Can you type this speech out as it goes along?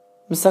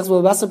Masechtas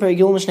Bava Basra, Perek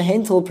Gimel Mishnah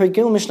Hein till Perek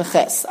Gimel Mishnah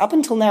Ches. Up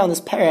until now in this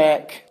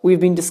perek, we've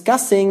been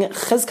discussing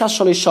Chizkas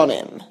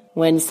Sholishonim,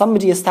 when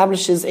somebody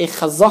establishes a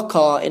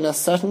chazaka in a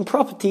certain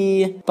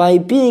property by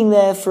being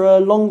there for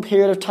a long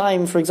period of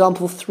time, for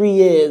example 3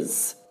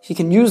 years. He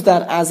can use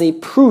that as a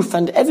proof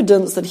and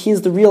evidence that he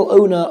is the real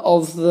owner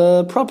of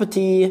the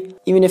property,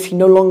 even if he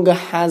no longer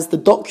has the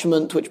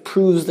document which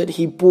proves that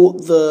he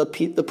bought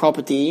the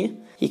property.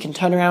 He can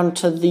turn around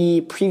to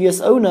the previous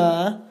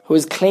owner, who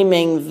is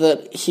claiming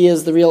that he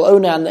is the real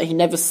owner and that he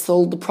never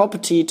sold the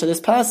property to this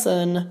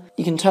person.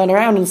 You can turn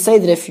around and say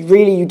that if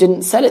really you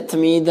didn't sell it to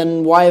me,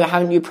 then why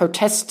haven't you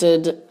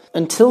protested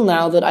until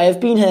now that I have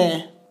been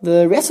here?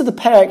 The rest of the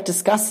perek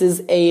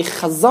discusses a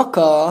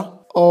chazaka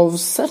of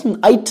certain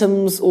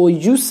items or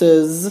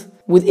uses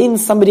within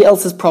somebody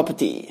else's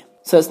property.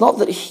 So it's not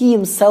that he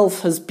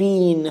himself has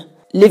been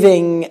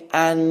living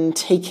and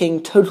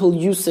taking total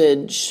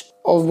usage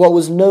of what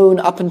was known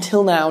up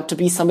until now to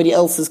be somebody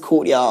else's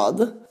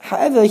courtyard.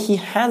 However, he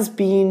has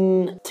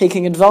been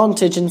taking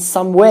advantage in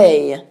some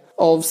way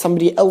of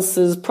somebody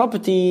else's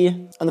property,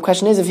 and the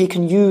question is if he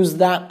can use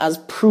that as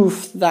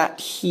proof that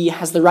he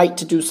has the right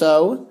to do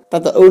so,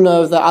 that the owner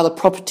of the other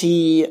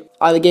property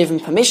either gave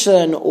him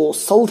permission or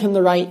sold him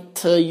the right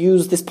to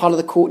use this part of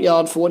the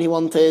courtyard for what he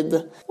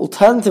wanted.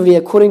 Alternatively,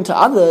 according to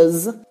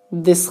others,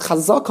 this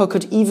chazaka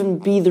could even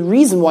be the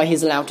reason why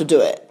he's allowed to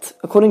do it.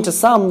 According to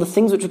some, the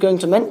things which we're going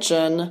to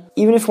mention,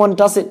 even if one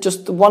does it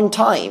just one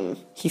time,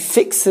 he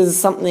fixes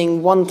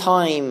something one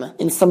time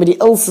in somebody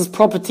else's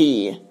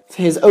property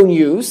for his own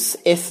use,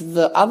 if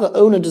the other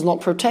owner does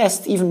not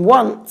protest even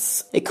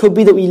once, it could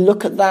be that we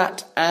look at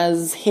that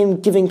as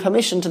him giving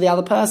permission to the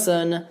other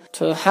person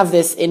to have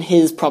this in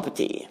his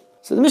property.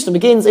 So the Mishnah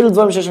begins,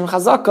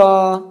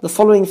 the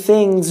following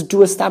things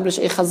do establish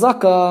a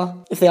chazaka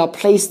if they are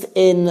placed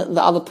in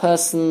the other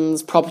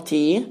person's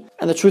property.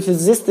 And the truth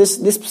is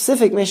this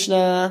specific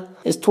Mishnah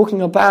is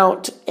talking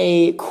about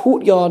a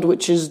courtyard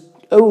which is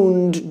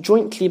owned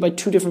jointly by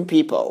 2 different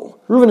people.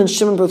 Reuven and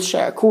Shimon both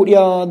share a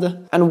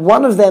courtyard, and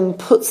one of them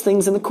puts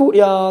things in the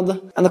courtyard.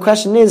 And the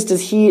question is,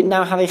 does he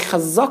now have a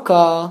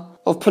chazaka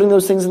of putting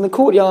those things in the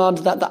courtyard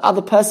that the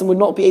other person would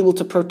not be able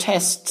to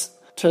protest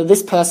to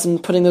this person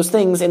putting those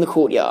things in the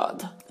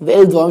courtyard? And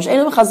there's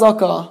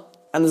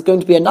going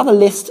to be another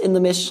list in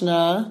the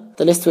Mishnah,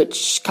 the list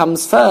which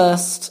comes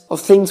first, of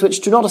things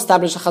which do not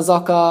establish a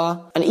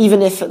chazaka, and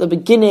even if at the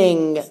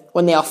beginning,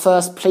 when they are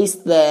first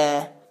placed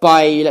there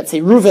by, let's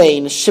say,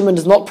 Reuven, Shimon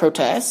does not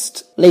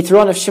protest. Later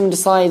on, if Shimon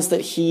decides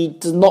that he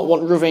does not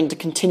want Reuven to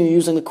continue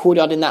using the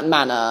courtyard in that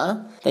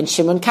manner, then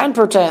Shimon can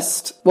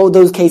protest. What would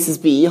those cases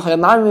be? If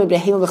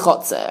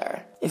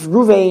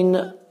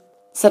Reuven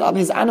set up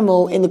his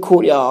animal in the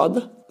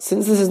courtyard,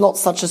 since this is not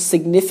such a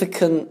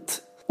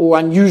significant or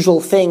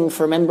unusual thing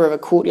for a member of a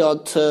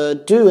courtyard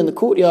to do in the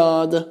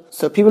courtyard,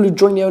 so people who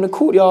jointly own a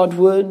courtyard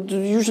would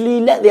usually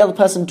let the other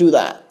person do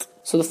that.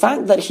 So the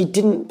fact that he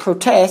didn't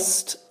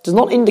protest does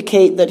not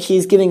indicate that he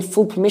is giving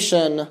full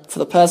permission for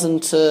the person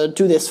to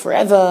do this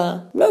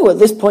forever. No, at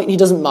this point he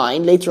doesn't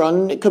mind. Later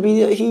on, it could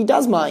be that he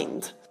does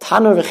mind. If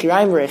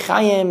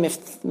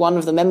one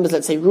of the members,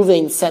 let's say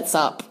Reuven, sets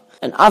up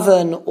an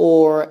oven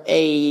or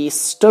a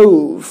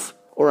stove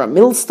or a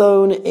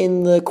millstone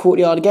in the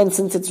courtyard, again,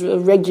 since it's a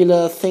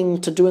regular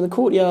thing to do in the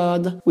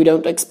courtyard, we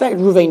don't expect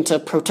Reuven to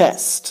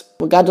protest.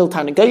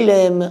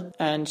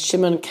 And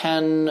Shimon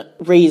can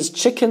raise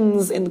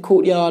chickens in the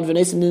courtyard, and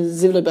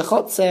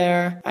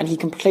he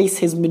can place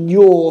his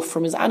manure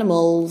from his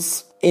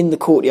animals in the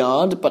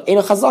courtyard. But in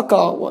a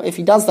chazaka, if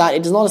he does that,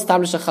 it does not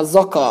establish a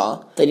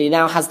chazaka that he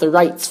now has the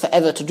rights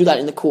forever to do that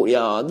in the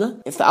courtyard.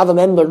 If the other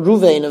member,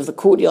 Reuven, of the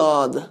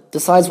courtyard,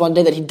 decides one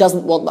day that he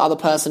doesn't want the other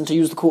person to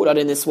use the courtyard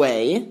in this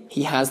way,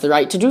 he has the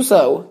right to do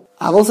so.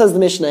 Aval says the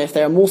Mishnah, if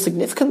there are more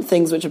significant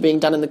things which are being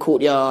done in the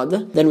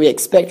courtyard, then we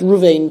expect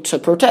Reuven to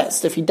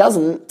protest. If he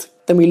doesn't,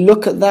 then we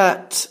look at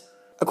that.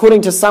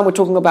 According to some, we're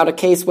talking about a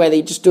case where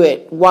they just do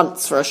it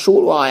once for a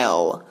short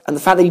while, and the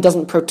fact that he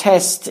doesn't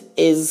protest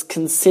is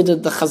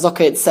considered the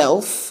chazaka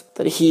itself,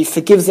 that he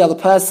forgives the other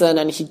person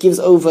and he gives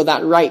over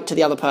that right to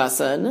the other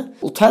person.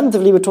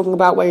 Alternatively, we're talking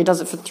about where he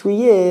does it for 3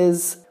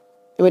 years,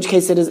 in which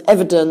case it is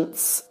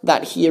evidence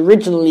that he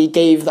originally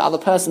gave the other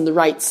person the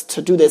rights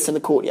to do this in the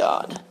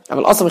courtyard.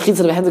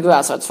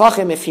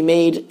 If he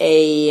made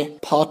a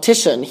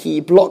partition, he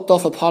blocked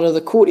off a part of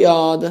the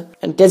courtyard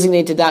and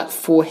designated that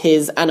for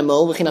his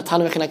animal, or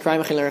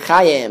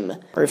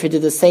if he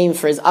did the same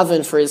for his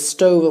oven, for his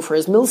stove, or for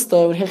his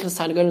millstone,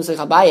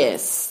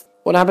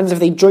 what happens if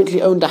they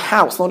jointly owned a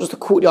house, not just a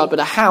courtyard, but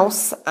a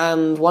house,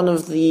 and one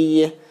of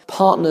the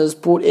partners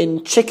brought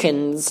in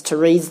chickens to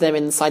raise them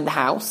inside the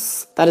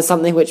house? That is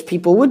something which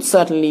people would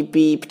certainly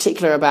be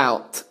particular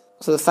about.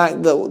 So the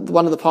fact that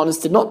one of the partners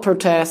did not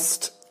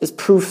protest is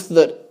proof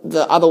that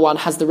the other one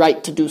has the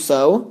right to do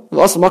so.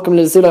 Or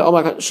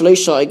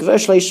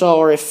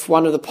if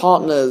one of the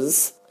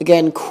partners,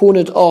 again,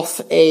 cornered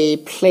off a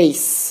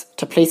place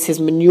to place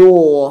his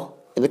manure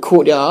in the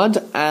courtyard,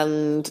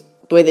 and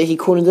the way that he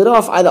cornered it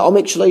off, either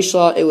Omik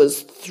Shleisha, it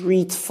was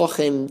 3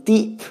 tefachim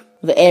deep,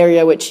 the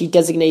area which he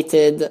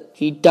designated.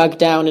 He dug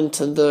down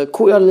into the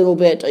courtyard a little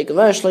bit,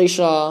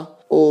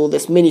 or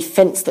this mini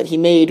fence that he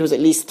made was at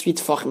least 3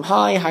 tefachim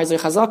high,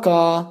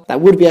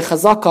 that would be a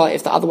chazaka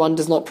if the other one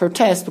does not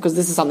protest, because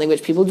this is something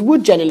which people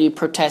would generally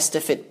protest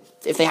if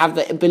they have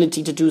the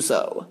ability to do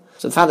so.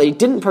 So the fact that he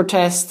didn't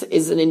protest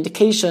is an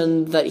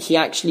indication that he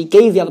actually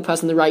gave the other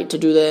person the right to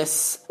do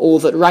this, or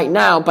that right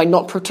now, by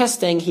not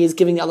protesting, he is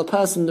giving the other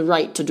person the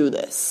right to do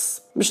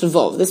this. Mishnah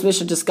Vov. This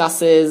Mishnah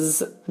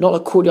discusses not a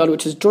courtyard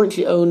which is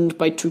jointly owned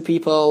by 2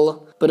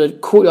 people, but a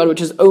courtyard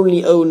which is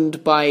only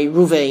owned by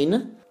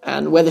Ruvain,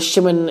 and whether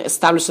Shimon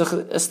establishes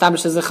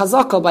a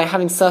chazaka by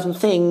having certain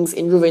things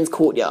in Ruvain's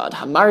courtyard.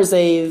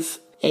 Hamarzev,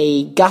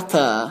 a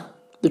gutter.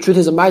 The truth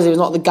is, a marzev is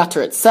not the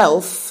gutter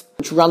itself,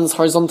 which runs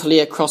horizontally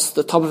across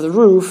the top of the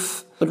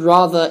roof, but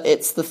rather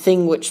it's the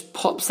thing which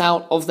pops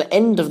out of the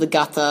end of the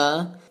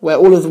gutter, where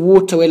all of the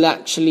water will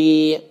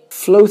actually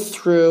flow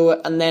through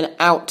and then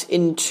out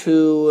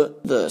into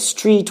the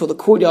street or the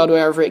courtyard,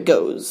 wherever it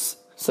goes.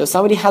 So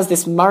somebody has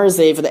this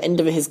marzev at the end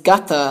of his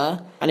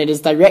gutter, and it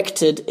is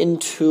directed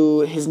into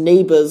his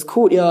neighbor's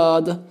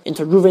courtyard,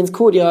 into Ruvain's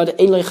courtyard,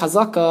 Eloi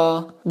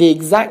Chazaka. The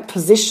exact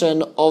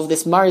position of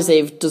this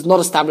marzev does not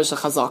establish a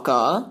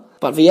Chazaka,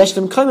 but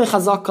V'yeshlim Kome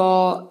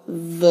Chazaka,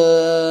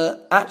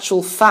 the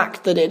actual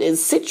fact that it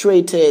is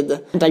situated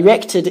and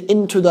directed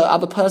into the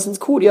other person's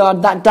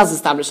courtyard, that does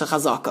establish a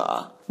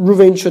Chazaka.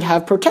 Ruvain should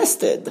have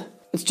protested.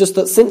 It's just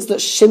that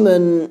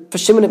for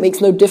Shimon it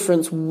makes no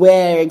difference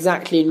where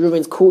exactly in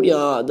Reuven's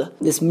courtyard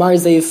this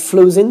marzev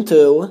flows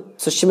into,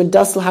 so Shimon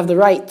does still have the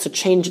right to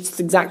change its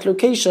exact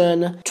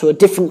location to a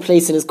different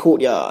place in his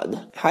courtyard.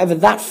 However,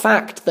 that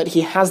fact that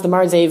he has the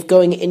marzev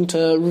going into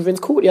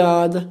Reuven's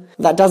courtyard,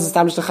 that does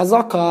establish the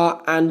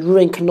chazaka, and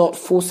Reuven cannot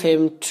force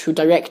him to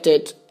direct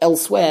it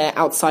elsewhere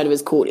outside of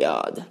his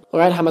courtyard.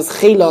 Alright,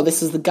 Hamazchela,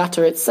 this is the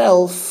gutter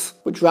itself,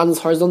 which runs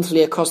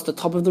horizontally across the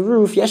top of the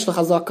roof. Yesh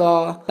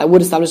l'chazaka, that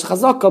would establish a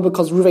chazaka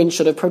because Reuven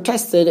should have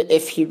protested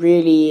if he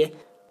really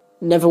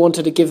never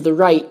wanted to give the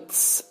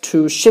rights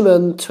to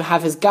Shimon to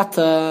have his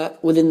gutter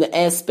within the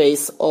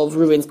airspace of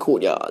Reuven's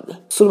courtyard.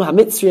 Sulam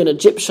HaMitzri, an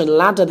Egyptian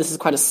ladder, this is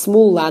quite a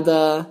small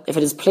ladder. If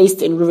it is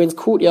placed in Reuven's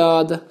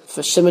courtyard,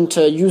 for Shimon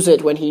to use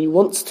it when he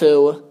wants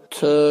to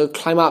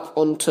climb up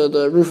onto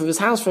the roof of his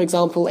house, for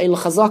example, Ein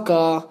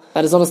l'chazaka,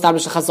 that does not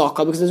establish a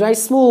chazaka because it's very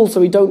small, so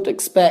we don't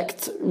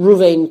expect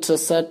Reuven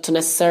to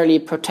necessarily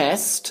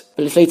protest.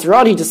 But if later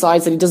on he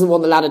decides that he doesn't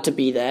want the ladder to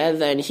be there,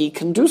 then he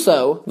can do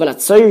so.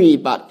 But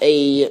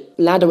a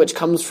ladder which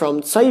comes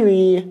from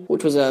Tzoiri,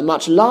 which was a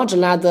much larger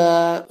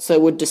ladder, so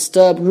it would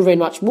disturb Reuven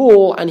much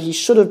more, and he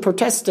should have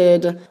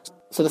protested.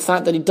 So the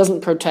fact that he doesn't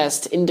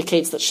protest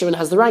indicates that Shimon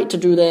has the right to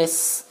do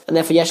this, and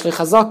therefore yesh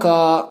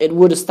chazaka, it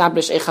would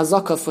establish a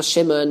chazaka for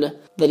Shimon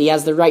that he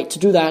has the right to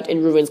do that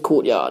in Reuven's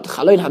courtyard.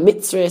 Chaloin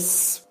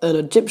hamitzris, an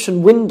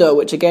Egyptian window,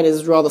 which again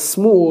is rather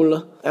small,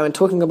 and we're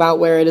talking about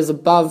where it is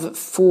above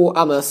 4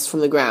 amos from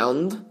the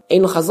ground.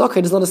 Ein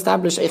chazaka does not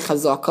establish a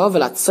chazaka,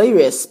 velat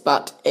tzoiris,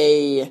 but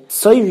a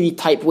tzoiri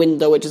type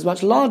window, which is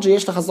much larger,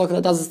 yesh chazaka,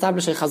 that does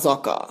establish a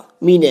chazaka.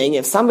 Meaning,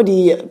 if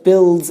somebody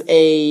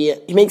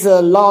makes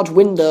a large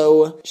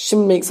window,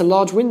 Shimon makes a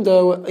large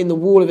window in the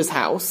wall of his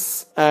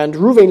house, and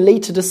Reuven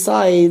later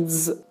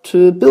decides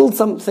to build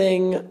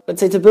something, let's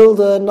say to build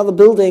another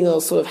building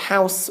or sort of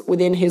house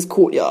within his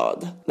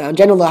courtyard. Now in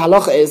general the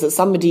halacha is that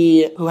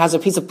somebody who has a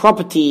piece of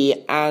property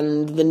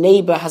and the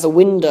neighbor has a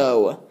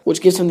window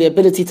which gives him the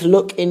ability to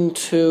look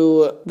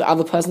into the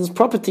other person's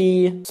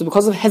property, so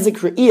because of hezek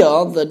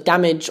re'iyah, the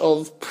damage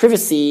of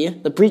privacy,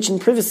 the breach in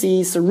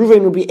privacy, so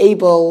Reuven would be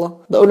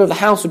able, the owner of the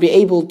house would be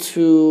able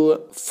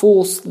to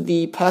force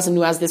the person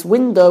who has this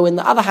window in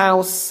the other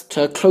house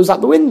to close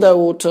up the window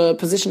or to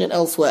position it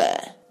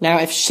elsewhere. Now,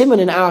 if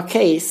Shimon, in our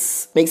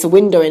case, makes a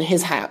window in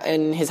his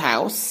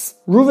house,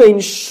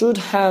 Reuven should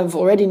have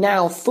already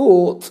now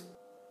thought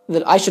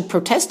that I should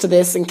protest to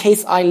this in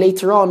case I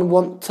later on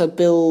want to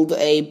build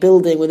a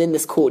building within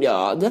this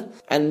courtyard,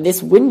 and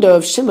this window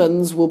of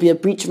Shimon's will be a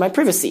breach of my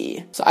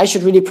privacy. So I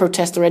should really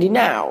protest already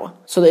now,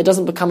 so that it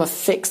doesn't become a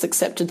fixed,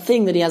 accepted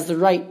thing that he has the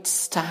right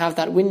to have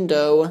that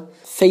window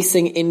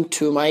facing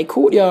into my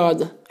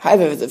courtyard.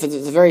 However, if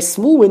it's a very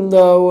small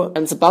window and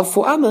it's above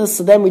 4 amos,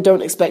 so then we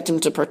don't expect him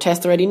to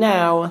protest already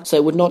now, so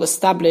it would not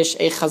establish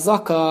a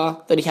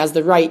chazaka that he has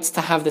the right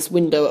to have this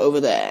window over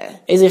there.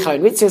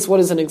 What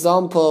is an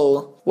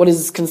example? What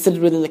is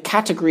considered within the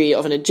category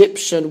of an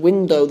Egyptian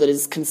window that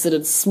is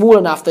considered small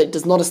enough that it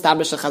does not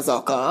establish a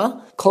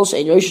chazaka?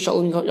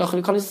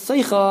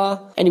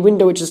 Any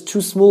window which is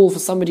too small for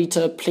somebody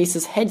to place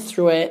his head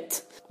through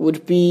it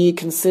would be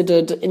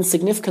considered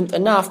insignificant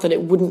enough that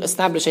it wouldn't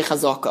establish a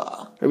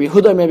chazaka. Rabbi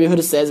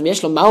Yehuda says,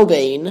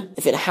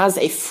 if it has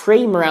a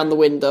frame around the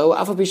window,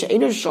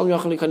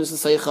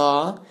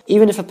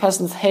 even if a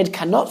person's head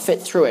cannot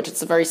fit through it,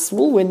 it's a very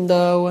small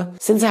window,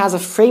 since it has a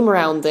frame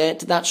around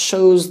it, that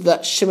shows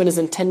that Shimon is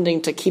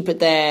intending to keep it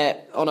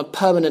there on a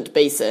permanent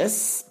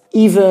basis.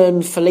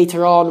 even for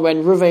later on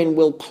when Ruvain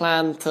will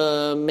plan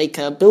to make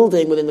a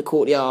building within the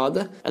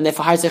courtyard, and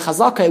therefore hires a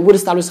chazaka, it would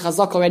establish a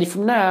chazaka already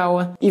from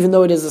now, even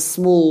though it is a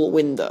small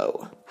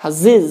window.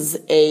 Haziz,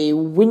 a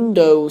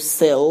window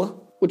sill,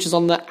 which is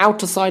on the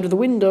outer side of the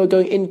window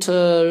going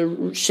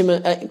into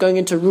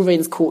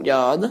Ruvain's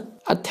courtyard.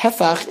 A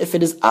tefach, if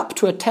it is up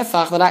to a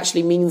tefach, that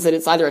actually means that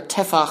it's either a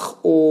tefach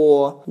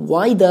or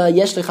wider,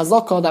 yesh le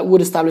chazaka, that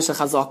would establish a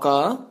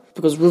chazaka,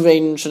 because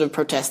Ruvain should have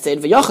protested,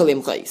 v'yachal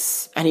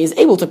imchais, and he is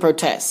able to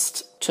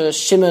protest to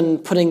Shimon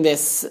putting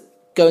this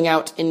going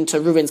out into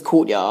Ruvain's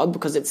courtyard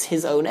because it's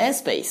his own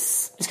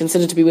airspace. It's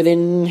considered to be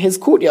within his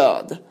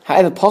courtyard.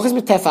 However, pachis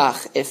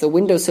mitefach, if the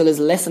windowsill is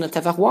less than a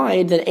tefach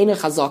wide, then ein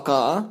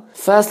chazaka.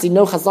 Firstly,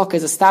 no chazaka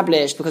is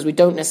established because we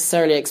don't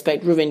necessarily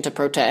expect Ruvain to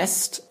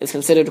protest. It's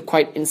considered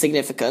quite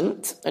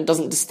insignificant and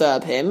doesn't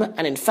disturb him.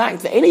 And in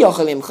fact, the ein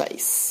yachal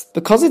imchais,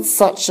 because it's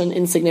such an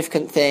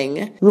insignificant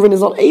thing, Ruvain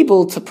is not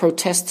able to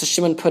protest to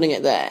Shimon putting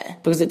it there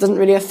because it doesn't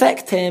really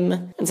affect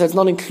him, and so it's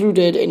not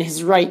included in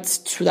his rights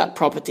to that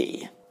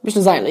property. A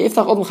person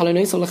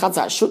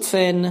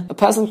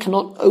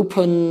cannot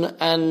open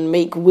and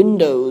make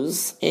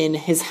windows in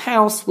his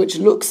house which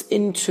looks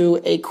into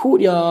a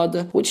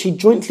courtyard which he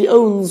jointly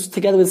owns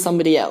together with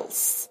somebody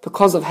else.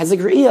 Because of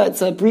Hezegriya,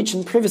 it's a breach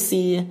in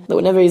privacy that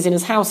whenever he's in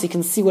his house he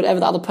can see whatever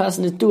the other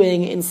person is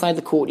doing inside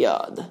the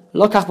courtyard.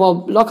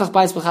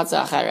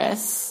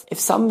 If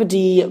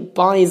somebody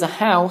buys a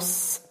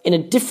house in a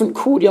different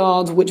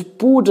courtyard which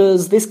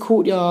borders this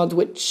courtyard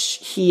which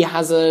he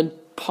has a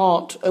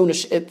part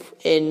ownership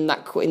in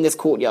this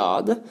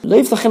courtyard,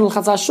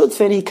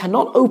 he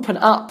cannot open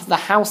up the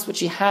house which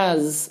he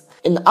has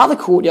in the other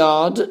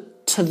courtyard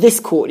to this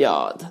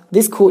courtyard.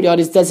 This courtyard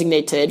is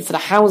designated for the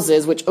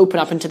houses which open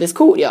up into this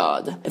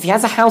courtyard. If he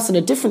has a house in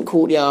a different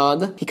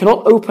courtyard, he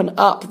cannot open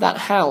up that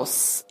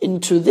house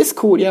into this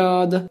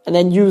courtyard and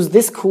then use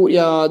this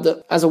courtyard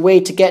as a way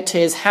to get to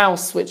his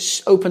house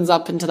which opens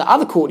up into the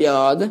other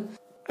courtyard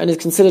and is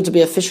considered to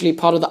be officially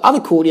part of the other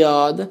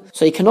courtyard,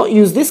 so he cannot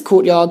use this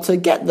courtyard to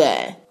get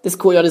there. This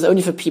courtyard is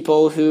only for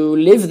people who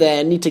live there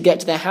and need to get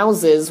to their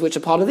houses, which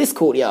are part of this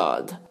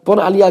courtyard.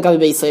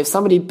 So if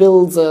somebody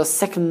builds a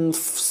second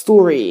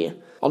story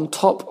on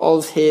top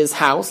of his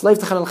house,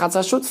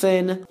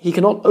 he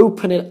cannot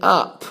open it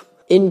up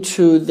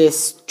into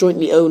this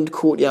jointly owned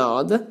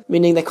courtyard,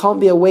 meaning there can't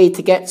be a way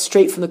to get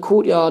straight from the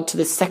courtyard to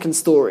this second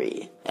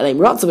story.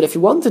 But if he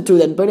wanted to,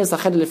 then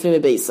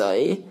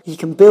he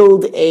can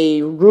build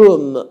a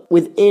room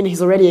within his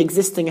already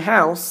existing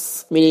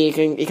house,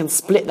 meaning he can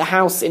split the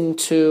house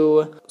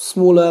into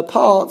smaller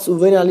parts,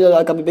 and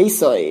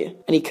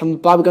he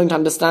can, we're going to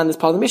understand this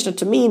part of the Mishnah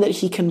to mean that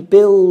he can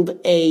build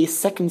a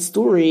second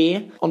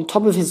story on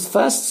top of his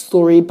first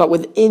story, but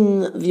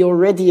within the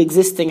already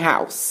existing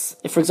house.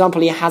 If, for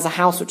example, he has a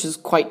house which is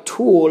quite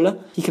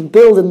tall, he can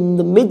build in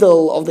the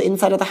middle of the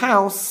inside of the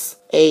house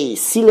a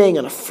ceiling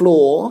and a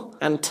floor,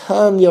 and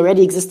turn the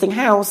already existing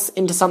house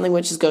into something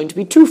which is going to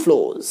be 2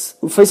 floors.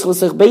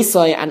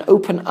 And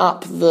open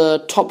up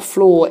the top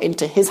floor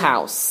into his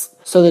house,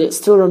 so that it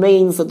still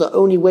remains that the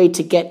only way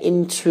to get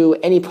into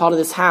any part of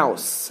this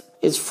house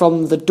is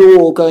from the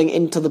door going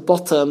into the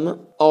bottom,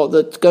 or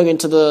going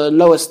into the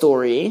lower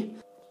story.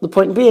 The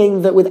point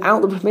being that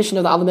without the permission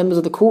of the other members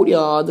of the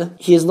courtyard,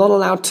 he is not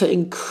allowed to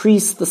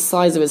increase the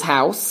size of his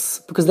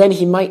house, because then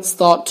he might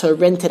start to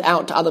rent it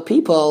out to other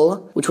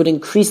people, which would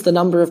increase the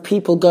number of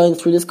people going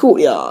through this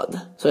courtyard.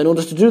 So in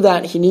order to do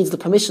that, he needs the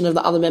permission of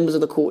the other members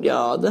of the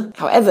courtyard.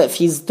 However, if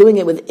he's doing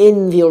it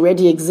within the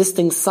already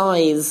existing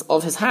size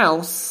of his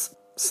house,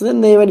 so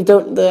then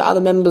the other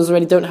members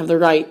already don't have the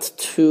right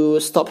to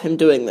stop him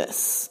doing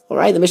this.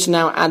 Alright, the Mishnah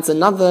now adds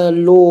another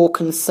law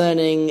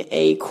concerning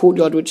a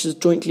courtyard which is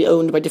jointly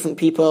owned by different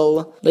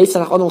people. A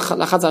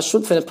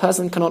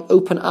person cannot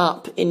open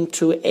up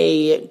into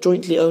a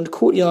jointly owned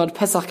courtyard,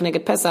 Pesach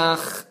keneged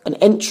Pesach, an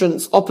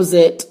entrance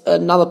opposite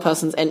another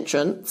person's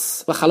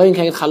entrance,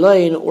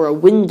 or a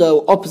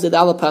window opposite the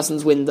other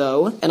person's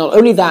window. And not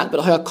only that, but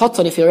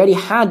if he already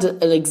had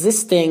an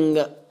existing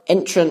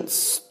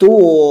entrance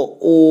door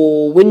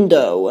or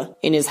window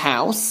in his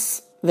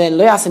house, then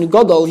lo yasenu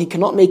gadol, he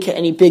cannot make it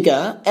any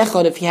bigger.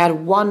 Echad, if he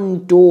had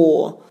one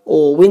door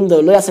or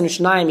window, lo yasenu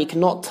shnayim, he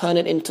cannot turn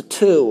it into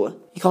 2.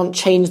 You can't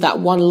change that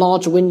one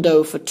large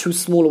window for 2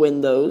 smaller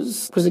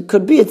windows, because it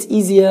could be it's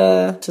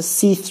easier to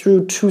see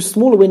through 2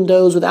 smaller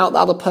windows without the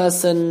other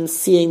person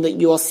seeing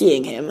that you are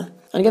seeing him.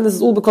 And again, this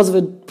is all because of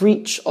a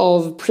breach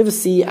of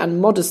privacy and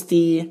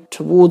modesty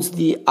towards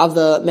the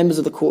other members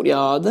of the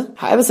courtyard.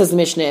 However, says the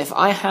Mishnah, if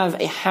I have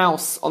a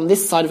house on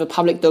this side of a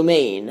public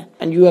domain,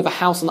 and you have a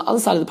house on the other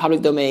side of the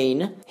public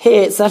domain,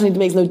 here it certainly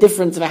makes no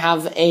difference if I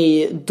have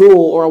a door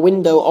or a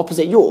window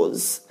opposite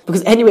yours.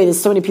 Because anyway,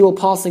 there's so many people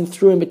passing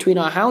through in between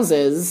our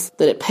houses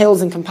that it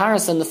pales in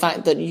comparison the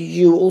fact that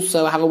you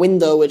also have a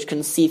window which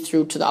can see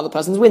through to the other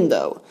person's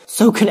window.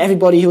 So can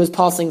everybody who is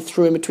passing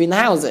through in between the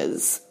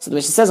houses. So the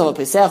Mishnah says,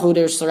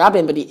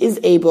 but he is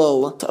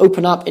able to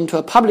open up into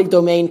a public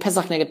domain,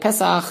 Pesach neged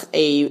Pesach,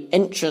 a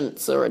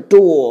entrance or a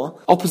door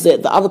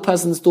opposite the other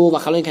person's door,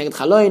 v'chaloin neged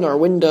chaloin, or a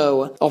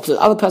window opposite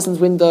the other person's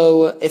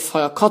window. If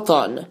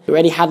Hayakoton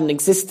already had an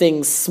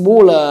existing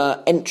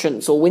smaller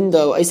entrance or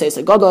window,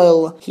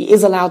 he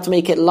is allowed to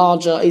make it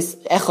larger.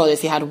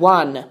 If he had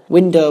one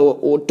window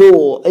or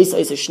door,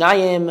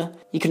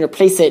 you can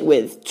replace it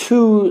with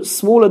two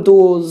smaller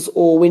doors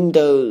or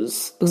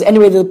windows. Because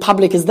anyway, the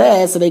public is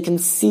there, so they can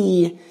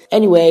see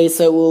anyway,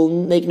 so it will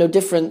make no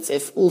difference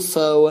if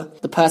also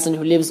the person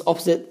who lives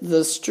opposite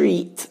the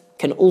street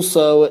can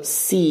also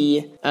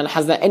see and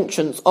has their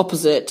entrance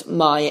opposite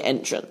my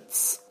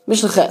entrance.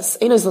 Mishnah Ches,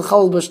 it is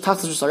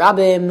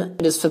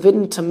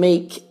forbidden to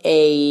make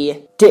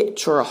a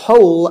ditch or a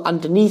hole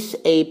underneath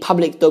a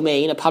public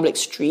domain, a public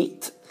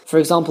street. For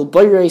example,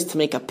 boireis, to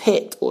make a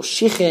pit, or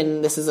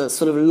shichin, this is a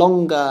sort of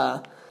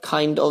longer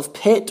kind of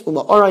pit,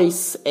 or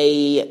orais,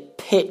 a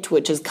pit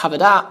which is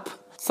covered up,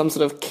 some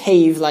sort of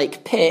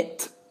cave-like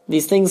pit.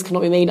 These things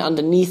cannot be made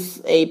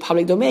underneath a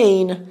public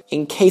domain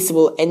in case it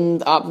will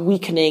end up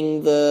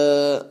weakening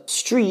the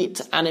street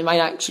and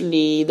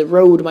the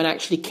road might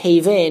actually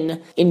cave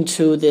in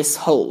into this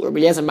hole. Rabbi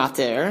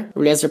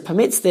Eliezer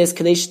permits this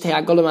as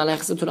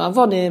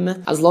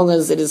long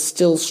as it is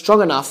still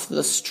strong enough,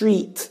 the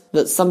street,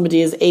 that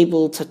somebody is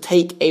able to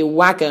take a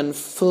wagon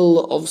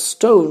full of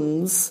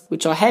stones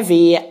which are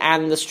heavy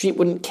and the street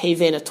wouldn't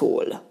cave in at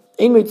all.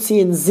 One is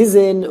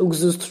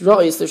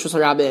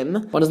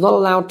not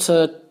allowed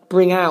to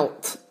bring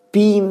out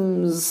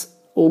beams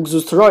or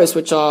gzustorois,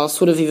 which are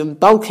sort of even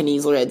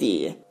balconies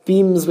already.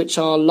 Beams which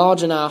are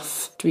large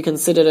enough to be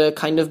considered a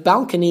kind of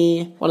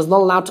balcony. One is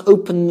not allowed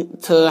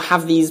to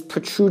have these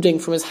protruding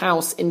from his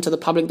house into the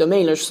public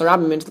domain, into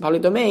the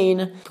public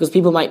domain, because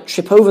people might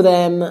trip over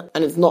them,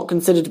 and it's not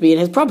considered to be in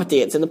his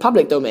property, it's in the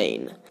public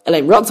domain.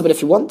 But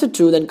if he wanted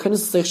to, then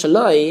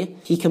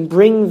he can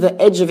bring the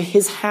edge of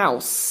his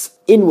house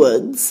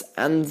inwards,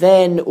 and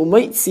then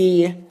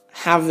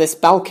have this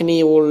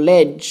balcony or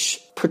ledge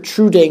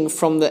protruding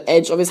from the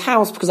edge of his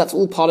house, because that's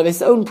all part of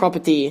his own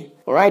property.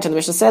 Alright, and the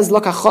Mishnah says,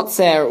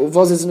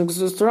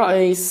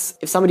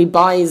 if somebody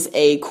buys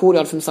a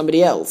courtyard from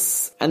somebody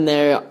else, and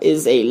there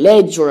is a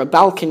ledge or a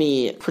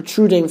balcony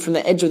protruding from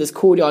the edge of this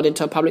courtyard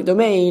into a public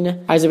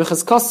domain, there is a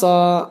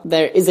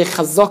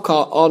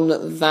chazaka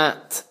on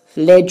that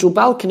ledge or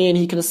balcony, and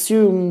he can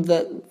assume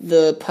that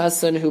the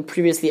person who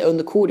previously owned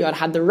the courtyard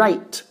had the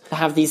right to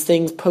have these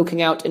things poking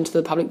out into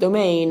the public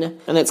domain,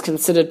 and it's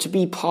considered to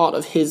be part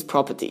of his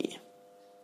property.